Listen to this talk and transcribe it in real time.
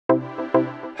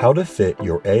How to fit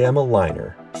your AM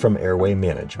aligner from airway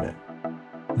management.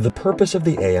 The purpose of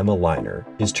the AM aligner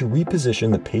is to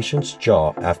reposition the patient's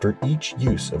jaw after each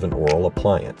use of an oral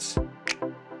appliance.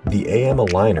 The AM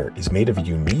aligner is made of a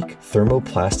unique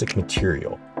thermoplastic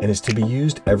material and is to be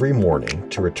used every morning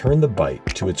to return the bite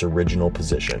to its original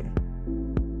position.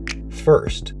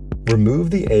 First, remove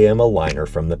the AM aligner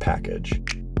from the package.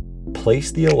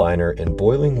 Place the aligner in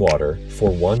boiling water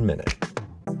for 1 minute.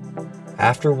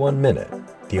 After 1 minute,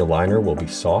 the aligner will be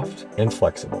soft and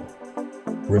flexible.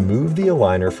 Remove the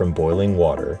aligner from boiling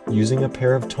water using a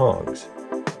pair of tongs.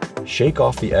 Shake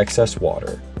off the excess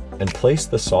water and place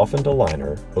the softened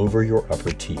aligner over your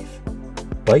upper teeth.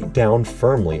 Bite down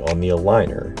firmly on the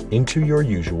aligner into your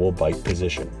usual bite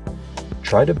position.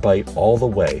 Try to bite all the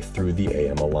way through the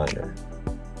AM aligner.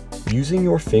 Using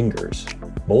your fingers,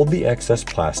 mold the excess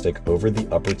plastic over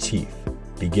the upper teeth,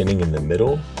 beginning in the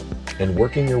middle and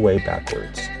working your way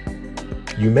backwards.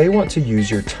 You may want to use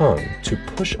your tongue to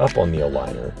push up on the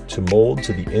aligner to mold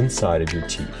to the inside of your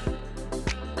teeth.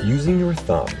 Using your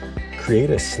thumb,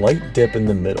 create a slight dip in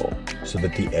the middle so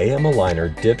that the AM aligner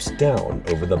dips down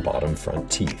over the bottom front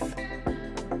teeth.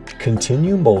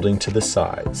 Continue molding to the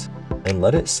sides and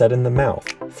let it set in the mouth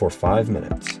for 5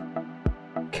 minutes.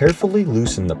 Carefully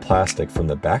loosen the plastic from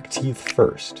the back teeth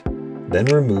first, then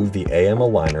remove the AM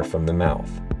aligner from the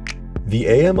mouth. The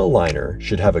AM aligner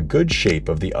should have a good shape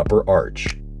of the upper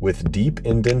arch, with deep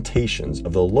indentations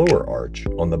of the lower arch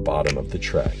on the bottom of the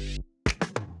tray.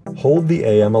 Hold the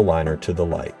AM aligner to the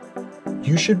light.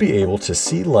 You should be able to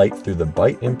see light through the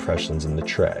bite impressions in the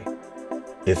tray.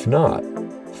 If not,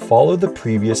 follow the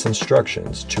previous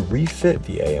instructions to refit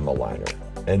the AM aligner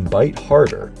and bite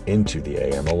harder into the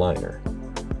AM aligner.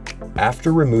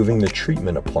 After removing the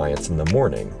treatment appliance in the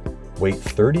morning, wait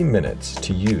 30 minutes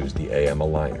to use the AM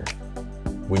aligner.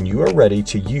 When you are ready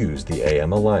to use the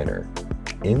AM aligner,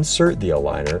 insert the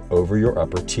aligner over your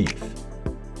upper teeth.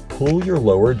 Pull your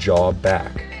lower jaw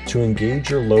back to engage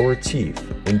your lower teeth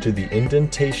into the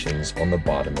indentations on the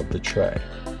bottom of the tray.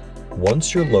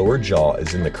 Once your lower jaw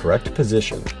is in the correct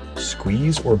position,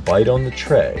 squeeze or bite on the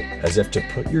tray as if to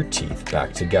put your teeth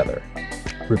back together.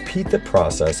 Repeat the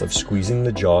process of squeezing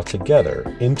the jaw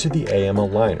together into the AM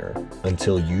aligner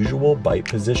until usual bite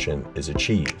position is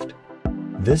achieved.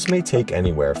 This may take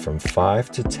anywhere from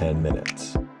 5 to 10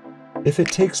 minutes. If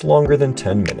it takes longer than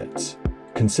 10 minutes,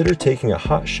 consider taking a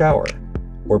hot shower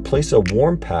or place a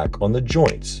warm pack on the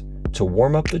joints to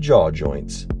warm up the jaw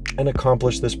joints and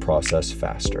accomplish this process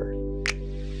faster.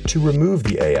 To remove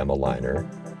the AM aligner,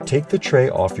 take the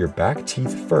tray off your back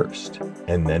teeth first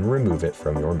and then remove it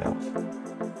from your mouth.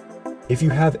 If you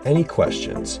have any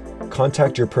questions,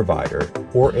 contact your provider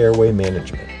or airway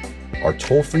management. Our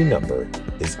toll-free number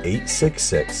is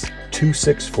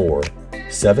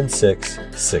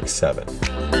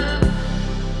 866-264-7667.